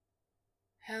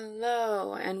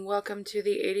Hello, and welcome to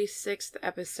the 86th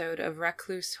episode of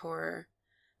Recluse Horror.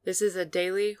 This is a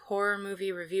daily horror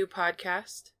movie review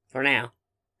podcast. For now.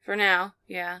 For now,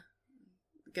 yeah.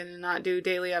 Gonna not do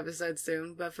daily episodes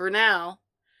soon, but for now,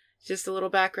 just a little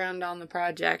background on the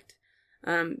project.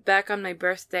 Back on my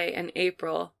birthday in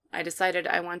April, I decided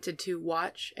I wanted to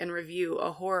watch and review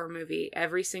a horror movie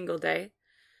every single day.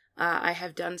 I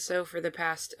have done so for the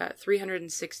past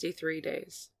 363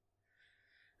 days.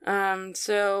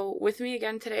 So with me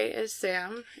again today is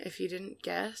Sam, if you didn't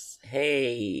guess.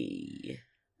 Hey.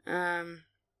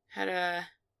 Had a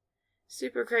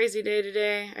super crazy day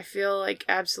today. I feel like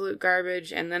absolute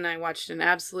garbage, and then I watched an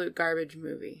absolute garbage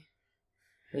movie.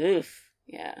 Oof.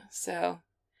 Yeah, so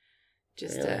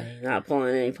just really? Not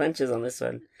pulling any punches on this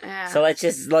one. Yeah. So let's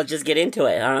just get into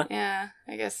it, huh? Yeah,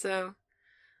 I guess so.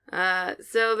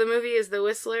 So the movie is The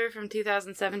Whistler from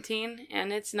 2017,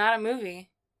 and it's not a movie.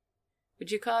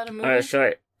 Would you call it a movie? Or a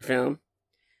short film?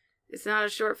 It's not a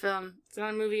short film. It's not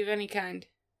a movie of any kind.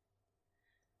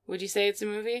 Would you say it's a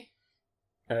movie?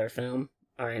 Or a film?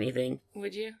 Or anything?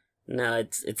 Would you? No,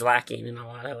 it's lacking in a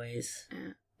lot of ways.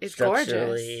 Yeah. It's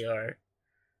structurally gorgeous. Or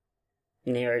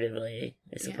narratively,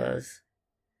 I suppose.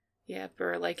 Yeah,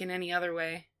 or like in any other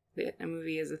way that a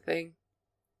movie is a thing.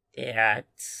 Yeah,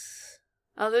 it's...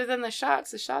 Other than the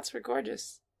shots were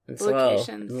gorgeous. It's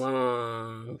Locations.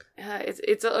 long.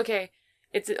 It's okay.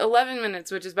 It's 11 minutes,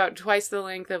 which is about twice the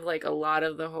length of like a lot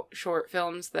of the short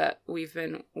films that we've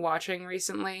been watching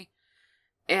recently.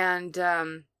 And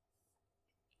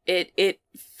it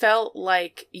felt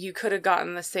like you could have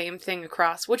gotten the same thing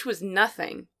across, which was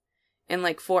nothing, in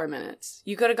like 4 minutes.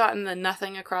 You could have gotten the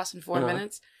nothing across in 4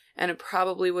 minutes, and it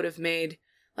probably would have made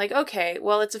like, okay,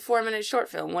 well, it's a 4-minute short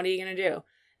film. What are you going to do?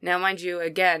 Now, mind you,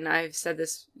 again, I've said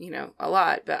this, a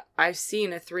lot, but I've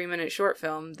seen a 3-minute short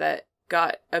film that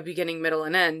got a beginning, middle,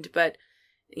 and end, but,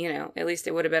 at least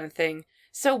it would have been a thing.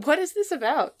 So what is this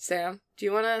about, Sam? Do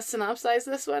you want to synopsize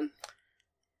this one?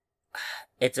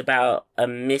 It's about a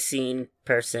missing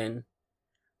person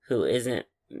who isn't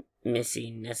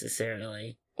missing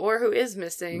necessarily. Or who is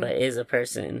missing. But is a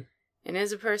person. And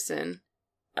is a person.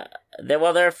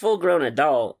 They're a full-grown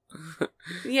adult.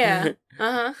 Yeah,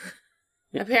 uh-huh.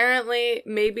 Apparently,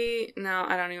 maybe... No,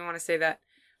 I don't even want to say that.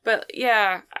 But,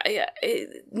 yeah,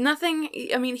 nothing...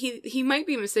 I mean, he might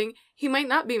be missing. He might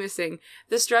not be missing.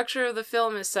 The structure of the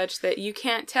film is such that you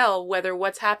can't tell whether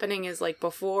what's happening is, like,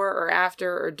 before or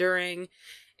after or during.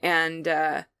 And,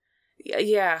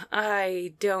 yeah,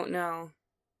 I don't know.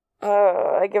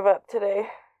 Oh, I give up today.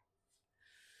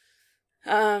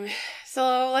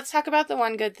 So let's talk about the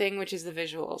one good thing, which is the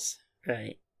visuals.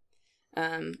 Right.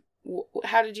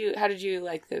 How did you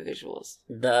like the visuals?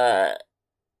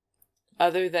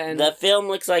 Other than... The film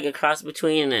looks like a cross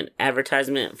between an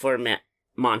advertisement for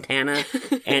Montana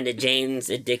and a Jane's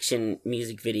Addiction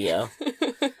music video.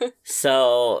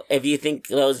 So, if you think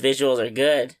those visuals are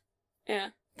good, yeah,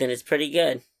 then it's pretty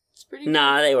good. It's pretty good.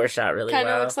 Nah, they were shot really well.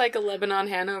 Kind of looks like a Lebanon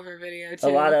Hanover video, too. A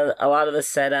lot of the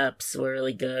setups were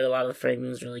really good. A lot of the framing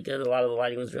was really good. A lot of the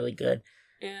lighting was really good.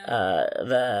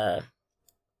 Yeah.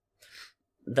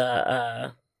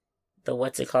 The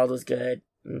what's it called was good.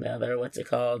 And the other what's it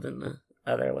called and the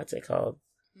other what's it called.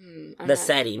 The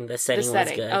setting was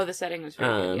good. Oh, the setting was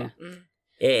really good.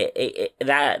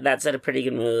 Yeah. That set a pretty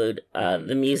good mood.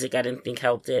 The music I didn't think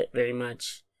helped it very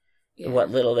much. Yeah. What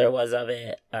little there was of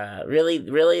it. Really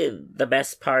the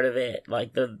best part of it,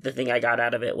 like the thing I got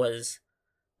out of it was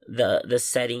the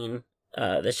setting,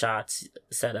 the shots,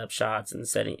 setup shots and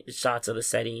setting shots of the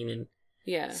setting and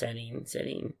setting.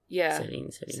 Yeah.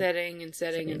 Setting.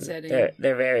 They're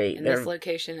very... And this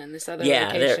location and this other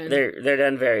location. They're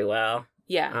done very well.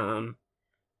 Yeah.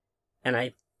 And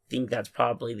I think that's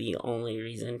probably the only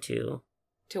reason to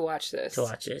watch this.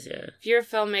 Yeah. If you're a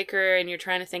filmmaker and you're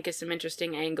trying to think of some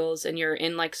interesting angles and you're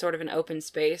in like sort of an open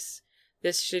space,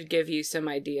 this should give you some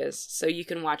ideas so you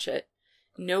can watch it.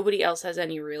 Nobody else has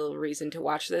any real reason to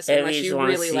watch this unless you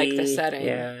really like the setting.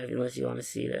 Yeah, unless you want to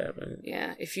see that. But...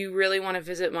 Yeah, if you really want to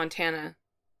visit Montana,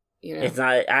 It's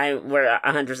not... We're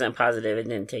 100% positive it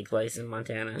didn't take place in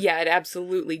Montana. Yeah, it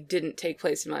absolutely didn't take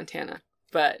place in Montana.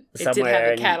 But it somewhere did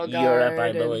have a cattle in guard. Europe,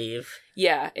 I believe.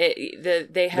 Yeah,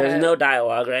 they had... There's no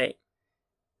dialogue, right?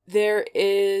 There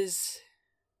is...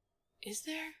 Is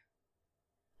there?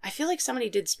 I feel like somebody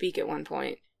did speak at one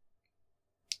point.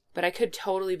 But I could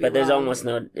totally be wrong. But there's almost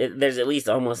no... There's at least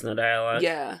almost no dialogue.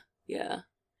 Yeah. Yeah,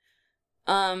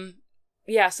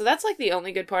 so that's like the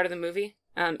only good part of the movie.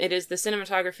 It is the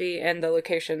cinematography and the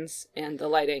locations and the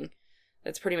lighting.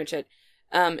 That's pretty much it.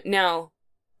 Now,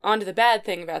 on to the bad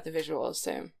thing about the visuals,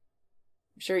 Sam.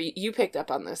 sure you picked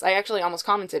up on this. I actually almost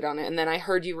commented on it, and then I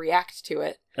heard you react to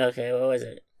it. Okay, what was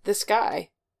it? The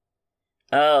sky.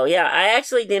 Oh, yeah, I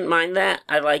actually didn't mind that.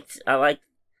 I don't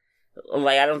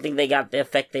think they got the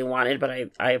effect they wanted,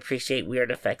 but I appreciate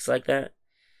weird effects like that.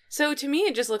 So to me,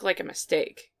 it just looked like a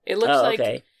mistake. It looks like...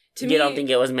 Okay. To you don't think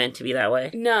it was meant to be that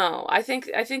way? No, I think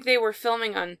they were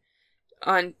filming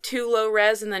on too low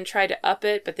res and then tried to up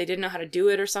it, but they didn't know how to do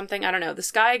it or something. I don't know. The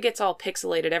sky gets all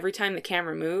pixelated every time the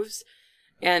camera moves,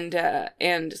 and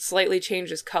slightly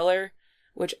changes color,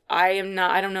 which I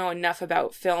don't know enough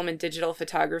about film and digital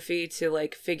photography to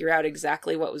like figure out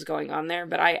exactly what was going on there.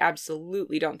 But I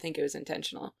absolutely don't think it was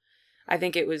intentional. I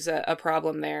think it was a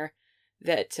problem there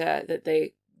that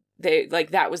they like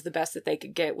that was the best that they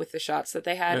could get with the shots that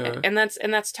they had, and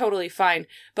that's totally fine.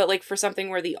 But like for something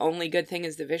where the only good thing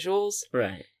is the visuals,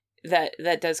 right?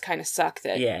 That does kind of suck.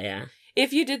 That yeah.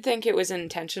 If you did think it was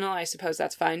intentional, I suppose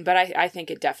that's fine. But I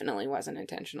think it definitely wasn't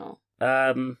intentional.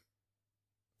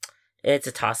 It's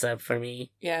a toss up for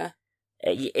me. Yeah.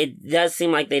 It does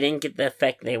seem like they didn't get the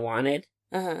effect they wanted.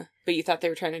 But you thought they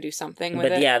were trying to do something with it.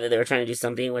 But yeah, they were trying to do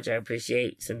something, which I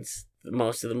appreciate since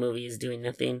most of the movie is doing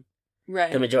nothing.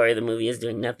 Right. The majority of the movie is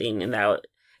doing nothing, and I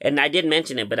did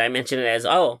mention it, but I mentioned it as,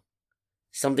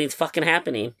 something's fucking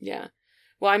happening. Yeah.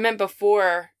 Well, I meant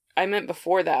before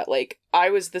that, like, I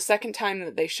was the second time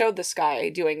that they showed the sky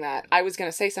doing that, I was going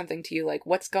to say something to you, like,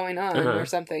 what's going on, or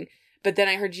something. But then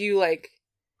I heard you, like,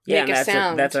 make a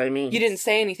sound. That's what I mean. You didn't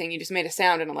say anything, you just made a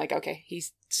sound, and I'm like, okay, he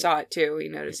saw it too, he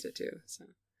noticed it too, so...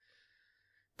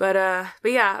 But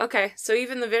yeah, okay. So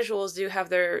even the visuals do have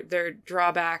their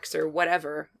drawbacks or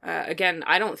whatever. Again,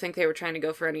 I don't think they were trying to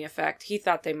go for any effect. He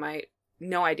thought they might.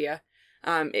 No idea.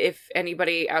 If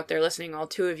anybody out there listening, all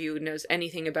two of you, knows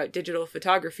anything about digital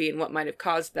photography and what might have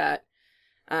caused that,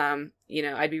 I'd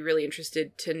be really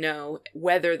interested to know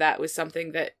whether that was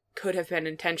something that could have been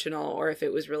intentional or if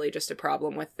it was really just a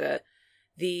problem with the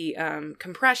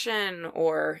compression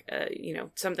or,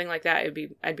 something like that.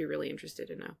 I'd be really interested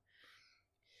to know.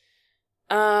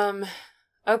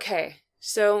 Okay,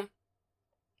 so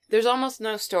there's almost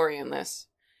no story in this.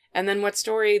 And then what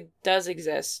story does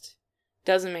exist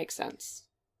doesn't make sense.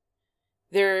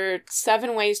 There are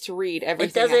 7 ways to read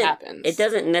everything that happens. It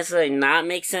doesn't necessarily not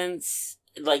make sense.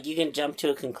 Like, you can jump to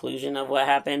a conclusion of what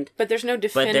happened. But there's no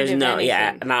definitive anything.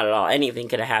 Yeah, not at all. Anything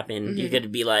could have happened. Mm-hmm. You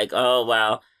could be like, oh,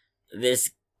 well,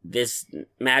 this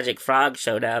magic frog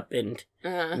showed up and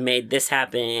made this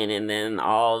happen, and then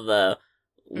all the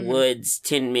Woods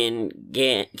Tin Men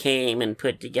came and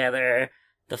put together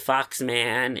the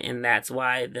Foxman, and that's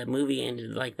why the movie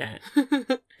ended like that.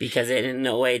 Because it in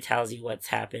no way tells you what's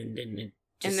happened, and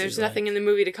there's nothing in the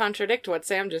movie to contradict what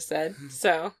Sam just said.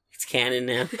 So it's canon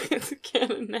now. It's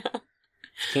canon now.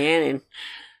 It's canon.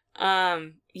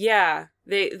 Yeah.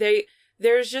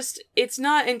 There's just, it's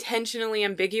not intentionally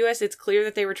ambiguous. It's clear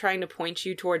that they were trying to point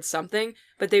you towards something,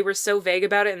 but they were so vague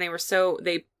about it, and they were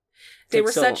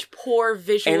such poor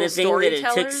visual storytellers. And the thing that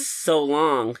it took so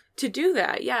long to do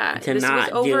that, yeah. To this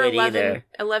not was over do it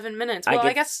 11 minutes. Well,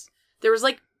 I guess there was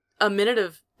like a minute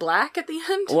of black at the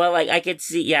end. Well, like, I could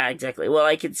see, yeah, exactly. Well,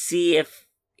 I could see if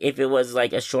it was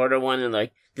like a shorter one and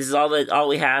like, this is all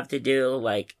we have to do,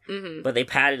 like, but they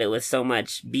padded it with so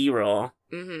much B-roll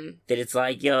that it's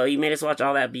like, yo, you made us watch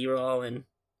all that B-roll, and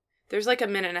there's like a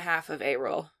minute and a half of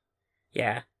A-roll.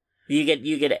 Yeah.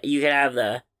 You could have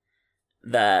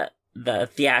the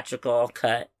theatrical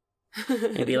cut.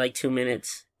 Maybe like 2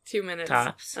 minutes. 2 minutes.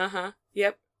 Tops.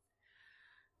 Yep.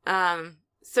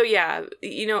 So yeah,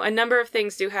 a number of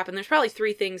things do happen. There's probably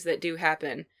 3 things that do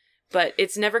happen, but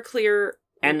it's never clear.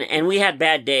 And we had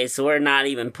bad days, so we're not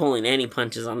even pulling any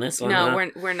punches on this one.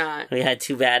 No, we're not. We had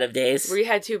 2 bad of days. We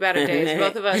had 2 bad of days.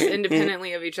 Both of us,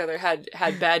 independently of each other, had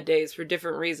bad days for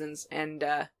different reasons, and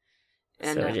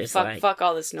fuck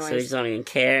all this noise. So we just don't even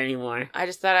care anymore. I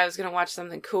just thought I was gonna watch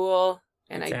something cool,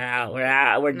 and We're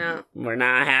out. We're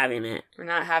not having it. We're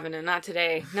not having it. Not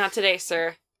today. Not today,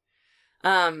 sir.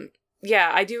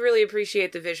 Yeah, I do really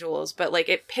appreciate the visuals, but like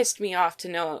it pissed me off to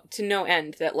no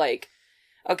end that like,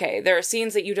 okay, there are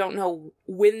scenes that you don't know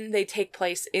when they take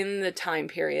place in the time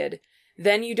period.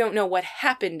 Then you don't know what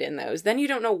happened in those. Then you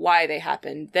don't know why they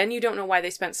happened. Then you don't know why they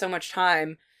spent so much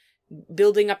time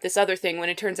building up this other thing when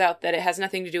it turns out that it has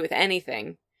nothing to do with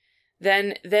anything.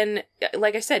 Then,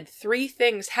 like I said, 3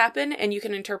 things happen and you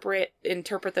can interpret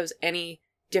those any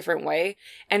different way.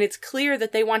 And it's clear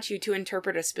that they want you to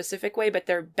interpret a specific way, but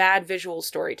they're bad visual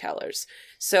storytellers.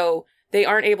 So they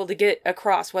aren't able to get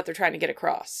across what they're trying to get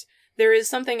across. There is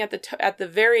something at the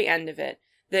very end of it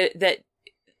that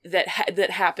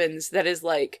happens that is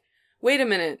like, wait a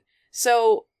minute.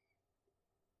 So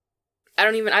I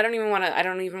don't even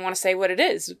want to say what it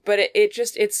is, but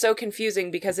it's so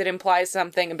confusing because it implies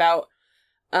something about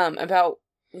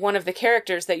one of the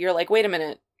characters that you're like, wait a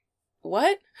minute,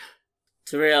 what?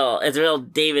 It's a real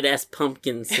David S.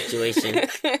 Pumpkins situation.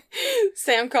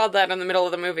 Sam called that in the middle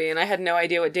of the movie, and I had no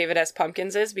idea what David S.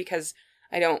 Pumpkins is because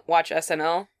I don't watch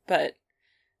SNL, but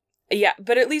yeah,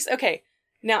 but at least, okay,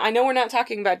 now I know we're not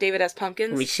talking about David S.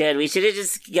 Pumpkins. We should have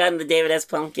just gotten the David S.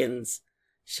 Pumpkins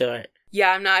short.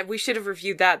 Yeah, we should have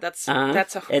reviewed that. That's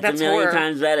It's a million horror.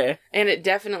 times better. And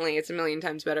it's a million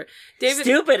times better.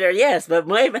 Stupider, yes, but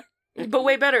way better. But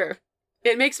way better.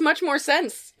 It makes much more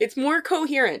sense. It's more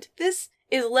coherent. This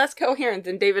is less coherent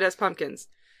than David S. Pumpkins.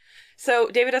 So,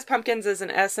 David S. Pumpkins is an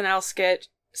SNL sketch.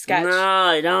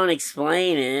 No, don't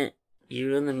explain it. You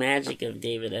ruin the magic of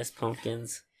David S.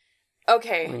 Pumpkins.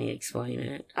 Okay. When you explain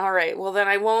it. All right, well then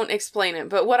I won't explain it.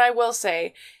 But what I will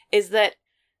say is that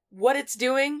what it's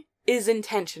doing is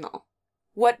intentional.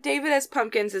 What David S.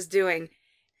 Pumpkins is doing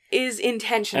is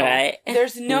intentional. All right.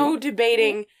 There's no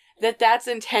debating that that's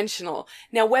intentional.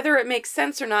 Now, whether it makes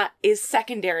sense or not is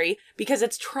secondary because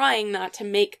it's trying not to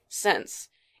make sense.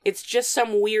 It's just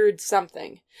some weird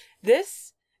something.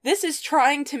 This is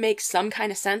trying to make some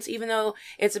kind of sense, even though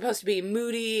it's supposed to be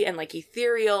moody and like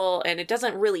ethereal and it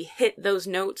doesn't really hit those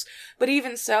notes. But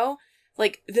even so,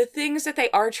 like, the things that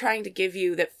they are trying to give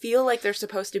you that feel like they're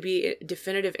supposed to be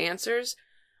definitive answers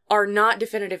are not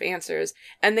definitive answers.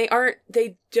 And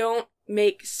they don't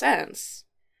make sense.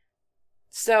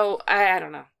 So, I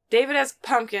don't know. David S.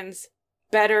 Pumpkins,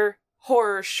 better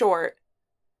horror short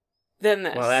than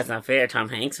this. Well, that's not fair. Tom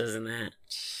Hanks was in that.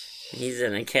 He's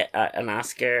an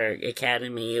Oscar,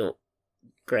 Academy,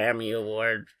 Grammy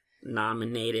Award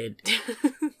nominated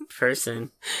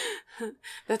person.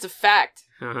 That's a fact.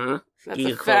 Uh-huh. That's you a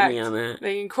can quote fact. me on that.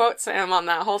 They can quote Sam on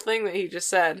that whole thing that he just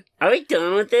said. Are we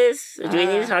done with this? Do we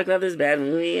need to talk about this bad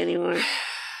movie anymore?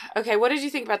 Okay, what did you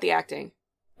think about the acting?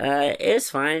 It's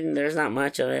fine. There's not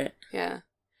much of it. Yeah.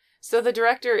 So the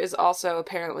director is also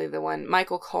apparently the one,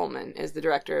 Michael Coleman is the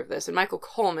director of this, and Michael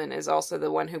Coleman is also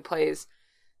the one who plays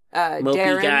Mopey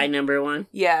Darren. guy #1?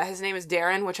 Yeah, his name is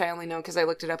Darren, which I only know because I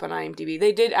looked it up on IMDb.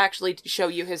 They did actually show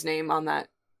you his name on that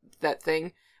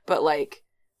thing, but like,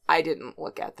 I didn't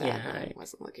look at that. Yeah, right. I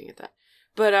wasn't looking at that.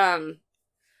 But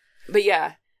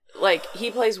yeah, like,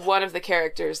 he plays one of the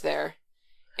characters there,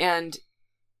 and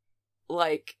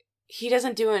like, he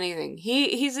doesn't do anything.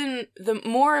 He's in the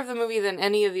more of the movie than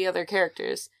any of the other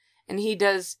characters, and he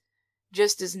does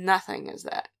just as nothing as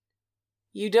that.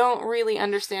 You don't really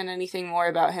understand anything more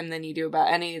about him than you do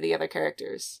about any of the other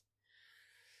characters.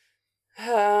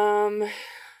 Yeah,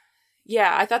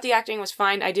 I thought the acting was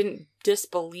fine. I didn't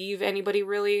disbelieve anybody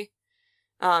really.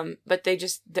 But they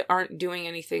aren't doing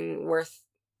anything worth,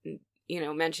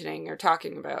 mentioning or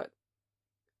talking about.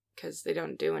 Because they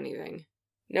don't do anything.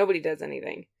 Nobody does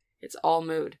anything. It's all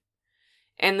mood.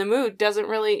 And the mood doesn't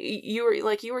really, you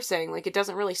were saying, like, it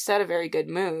doesn't really set a very good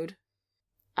mood.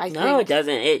 No, it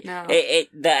doesn't. No.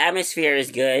 The atmosphere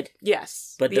is good.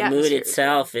 Yes. But the mood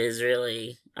itself is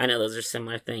really, I know those are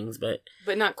similar things, but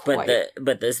not quite.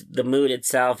 But the mood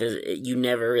itself is, you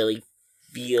never really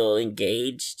feel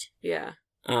engaged. Yeah.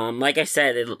 Like I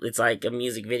said, it's like a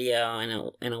music video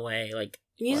in a way, like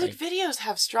music videos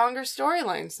have stronger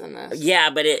storylines than this.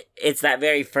 Yeah, but it's that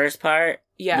very first part,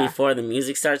 before the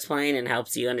music starts playing and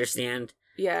helps you understand.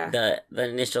 Yeah. The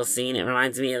initial scene, it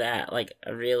reminds me of that, like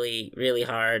a really, really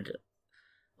hard,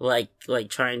 like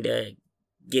trying to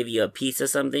give you a piece of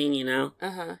something,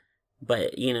 Uh-huh.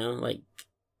 But, like,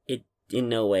 it in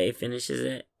no way finishes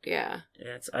it. Yeah.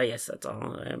 I guess that's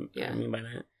all I mean by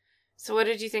that. So what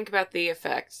did you think about the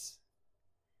effects?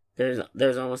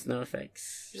 There's almost no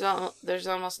effects. There's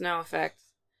almost no effects.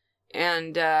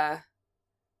 And, they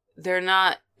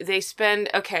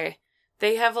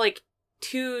have, like,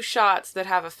 2 shots that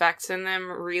have effects in them,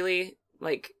 really.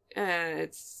 Like,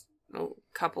 it's a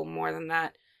couple more than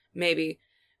that, maybe.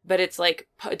 But it's, like,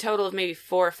 a total of maybe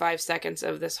 4 or 5 seconds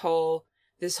of this whole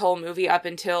movie up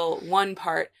until one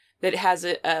part that has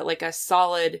a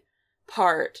solid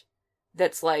part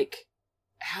that's, like,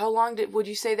 how long would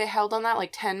you say they held on that?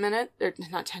 Like 10 minutes? Or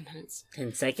not 10 minutes.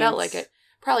 10 seconds? Felt like it.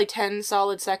 Probably 10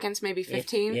 solid seconds, maybe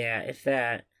 15. If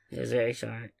that. It was very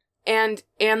short. And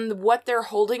what they're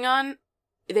holding on,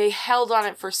 they held on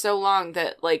it for so long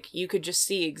that, like, you could just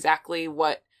see exactly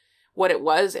what it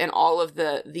was and all of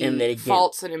the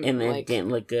faults and it didn't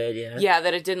look good, yeah. Yeah,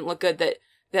 that it didn't look good,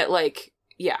 that like,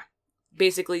 yeah,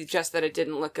 basically just that it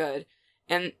didn't look good.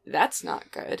 And that's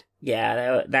not good.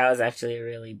 Yeah, that was actually a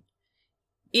really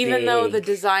Even though the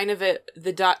design of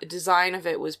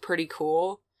it was pretty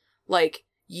cool, like,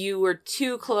 you were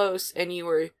too close and you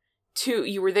were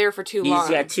you were there for too You long.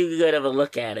 just got too good of a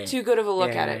look at it. Too good of a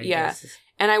look at it, yeah.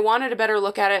 And I wanted a better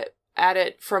look at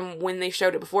it from when they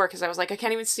showed it before, because I was like, I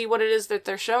can't even see what it is that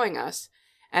they're showing us.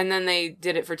 And then they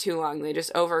did it for too long. They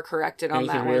just overcorrected on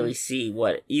that one. You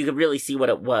could really see what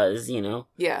it was, you know?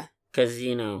 Yeah. Because,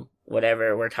 you know,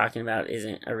 whatever we're talking about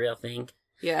isn't a real thing.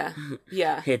 Yeah.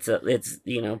 Yeah. It's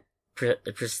you know,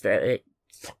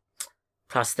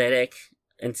 prosthetic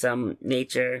in some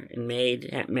nature and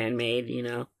man-made, you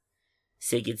know?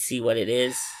 So you could see what it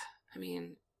is. I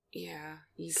mean, yeah.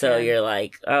 You're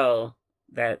like, oh,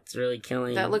 that's really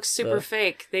killing. That looks super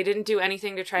fake. They didn't do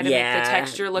anything to try to make the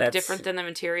texture look different than the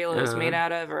material it was made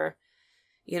out of, or,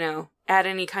 you know, add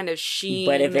any kind of sheen.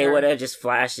 But if they would have just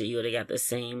flashed it, you would have got the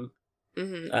same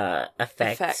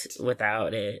effect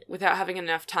without it. Without having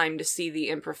enough time to see the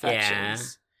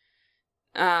imperfections.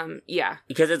 Yeah.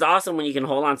 Because it's awesome when you can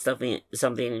hold on something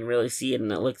and really see it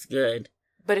and it looks good.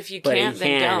 But if you can't,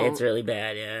 then don't. It's really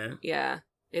bad, yeah. Yeah,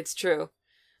 it's true.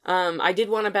 I did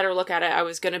want a better look at it. I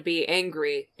was going to be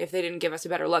angry if they didn't give us a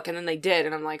better look, and then they did,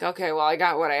 and I'm like, okay, well, I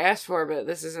got what I asked for, but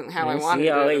this isn't how I wanted it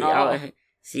at all.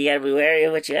 So you gotta be wary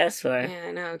of what you ask for. Yeah,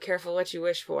 I know. Careful what you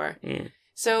wish for. Yeah.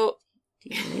 So...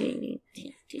 Are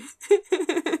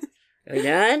we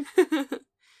done?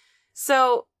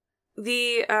 So,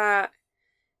 you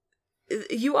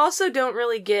also don't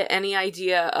really get any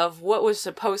idea of what was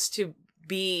supposed to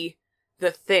be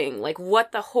the thing. Like,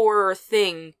 what the horror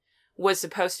thing was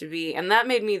supposed to be, and that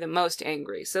made me the most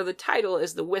angry. So the title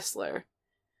is The Whistler.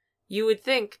 You would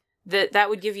think that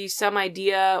would give you some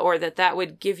idea, or that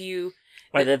would give you...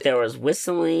 Or that there was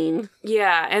whistling.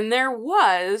 Yeah, and there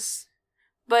was,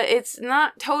 but it's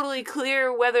not totally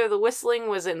clear whether the whistling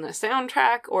was in the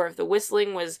soundtrack, or if the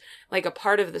whistling was, like, a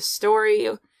part of the story.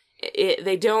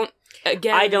 They don't,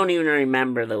 again... I don't even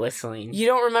remember the whistling. You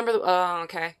don't remember the... Oh,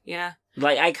 okay, yeah.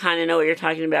 Like, I kind of know what you're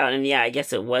talking about, and yeah, I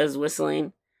guess it was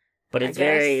whistling. But it's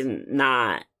very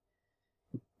not,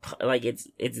 like, it's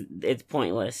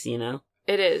pointless, you know?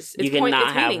 It is. You can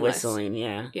not have whistling,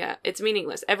 yeah. Yeah, it's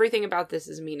meaningless. Everything about this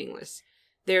is meaningless.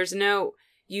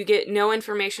 You get no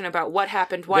information about what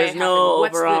happened, why it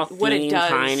happened, what it does.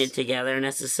 Tying it together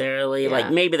necessarily. Yeah. Like,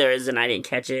 maybe there is and I didn't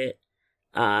catch it.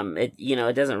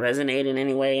 It doesn't resonate in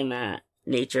any way in that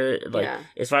nature. Like,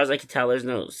 as far as I can tell, there's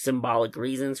no symbolic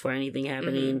reasons for anything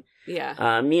happening. Mm-hmm. Yeah.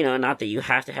 Not that you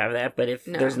have to have that, but if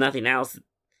there's nothing else,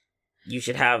 you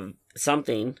should have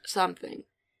something. Something.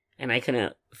 And I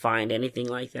couldn't find anything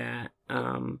like that.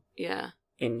 Yeah.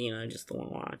 And, just the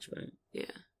one watch, but... Yeah.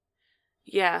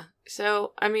 Yeah.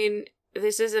 So, I mean,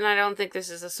 I don't think this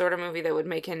is the sort of movie that would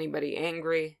make anybody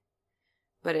angry.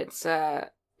 But it's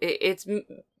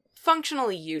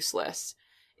functionally useless.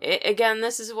 Again,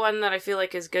 this is one that I feel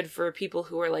like is good for people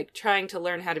who are, like, trying to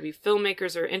learn how to be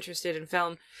filmmakers or interested in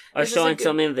film. Or showing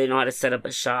something that they know how to set up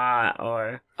a shot,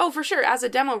 or... Oh, for sure, as a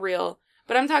demo reel.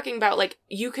 But I'm talking about, like,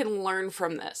 you can learn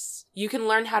from this. You can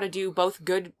learn how to do both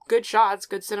good shots,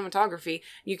 good cinematography.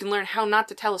 You can learn how not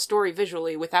to tell a story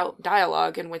visually without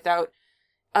dialogue and without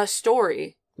a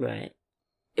story. Right.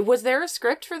 Was there a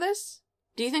script for this?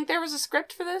 Do you think there was a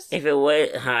script for this? If it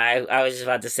would, I was just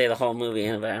about to say the whole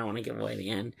movie, but I don't want to give away the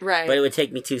end. Right. But it would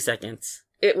take me 2 seconds.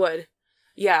 It would.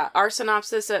 Yeah, our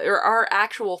synopsis, or our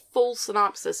actual full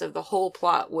synopsis of the whole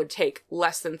plot would take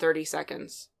less than 30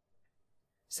 seconds.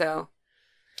 So,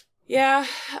 yeah,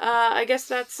 I guess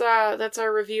that's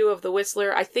our review of The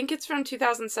Whistler. I think it's from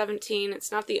 2017.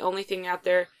 It's not the only thing out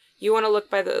there. You want to look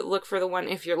for the one,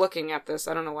 if you're looking at this,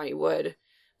 I don't know why you would.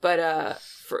 But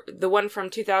for the one from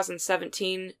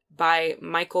 2017 by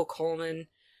Michael Coleman,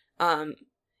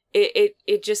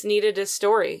 it just needed a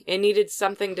story. It needed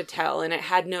something to tell, and it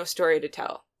had no story to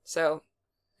tell. So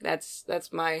that's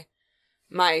my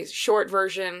short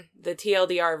version, the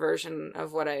TLDR version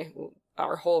of what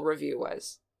our whole review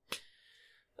was.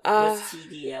 What's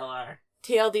TDLR?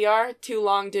 TLDR, too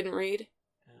long, didn't read.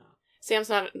 Oh. Sam's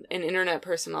not an internet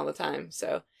person all the time,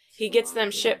 so he gets them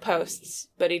shit posts,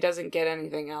 but he doesn't get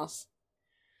anything else.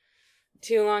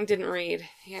 Too long, didn't read.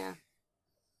 Yeah.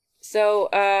 So,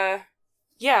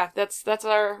 yeah, that's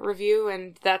our review,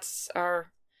 and that's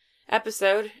our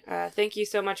episode. Thank you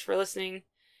so much for listening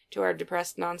to our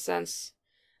depressed nonsense.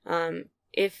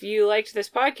 If you liked this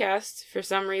podcast for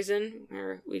some reason,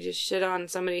 or we just shit on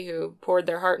somebody who poured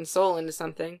their heart and soul into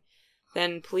something,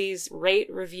 then please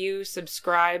rate, review,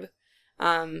 subscribe,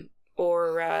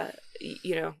 or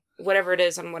whatever it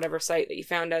is on whatever site that you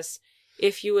found us.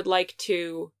 If you would like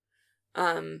to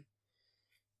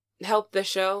help the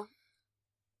show,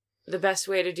 the best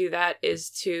way to do that is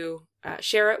to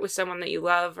share it with someone that you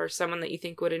love or someone that you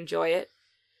think would enjoy it.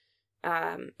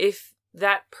 If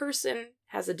that person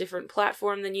has a different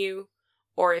platform than you,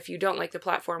 or if you don't like the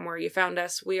platform where you found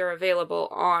us, we are available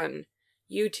on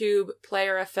YouTube,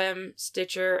 Player FM,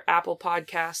 Stitcher, Apple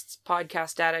Podcasts,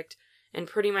 Podcast Addict, and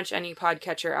pretty much any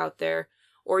podcatcher out there.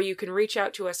 Or you can reach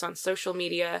out to us on social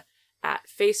media at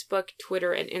Facebook,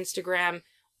 Twitter, and Instagram,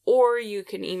 or you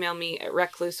can email me at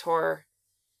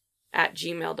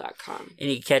reclusehorror@gmail.com. And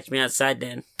you can catch me outside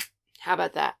then. How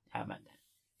about that? How about that?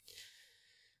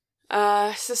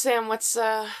 So Sam, what's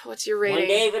your rating? One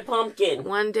David Pumpkin.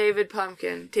 One David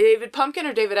Pumpkin. David Pumpkin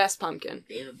or David S. Pumpkin?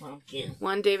 David Pumpkin.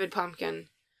 One David Pumpkin.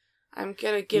 I'm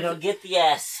gonna give... You don't get the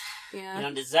S. Yeah. You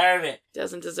don't deserve it.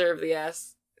 Doesn't deserve the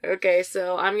S. Okay,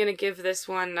 so I'm gonna give this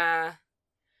one,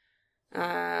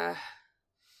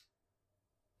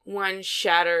 one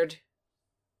shattered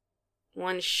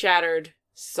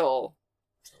soul.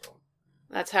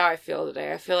 That's how I feel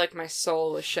today. I feel like my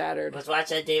soul was shattered. Let's watch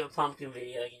that David Pumpkin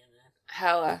video again, then.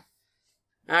 Hella.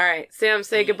 Alright, Sam,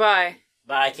 say goodbye.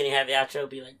 Bye. Can you have the outro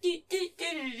be like...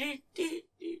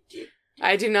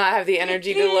 I do not have the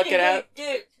energy to look it up.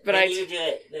 But then you do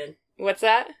it, then. What's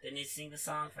that? Then you sing the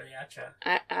song for the outro.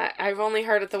 I've only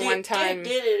heard it the one time.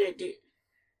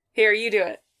 Here, you do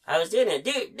it. I was doing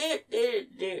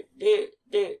it.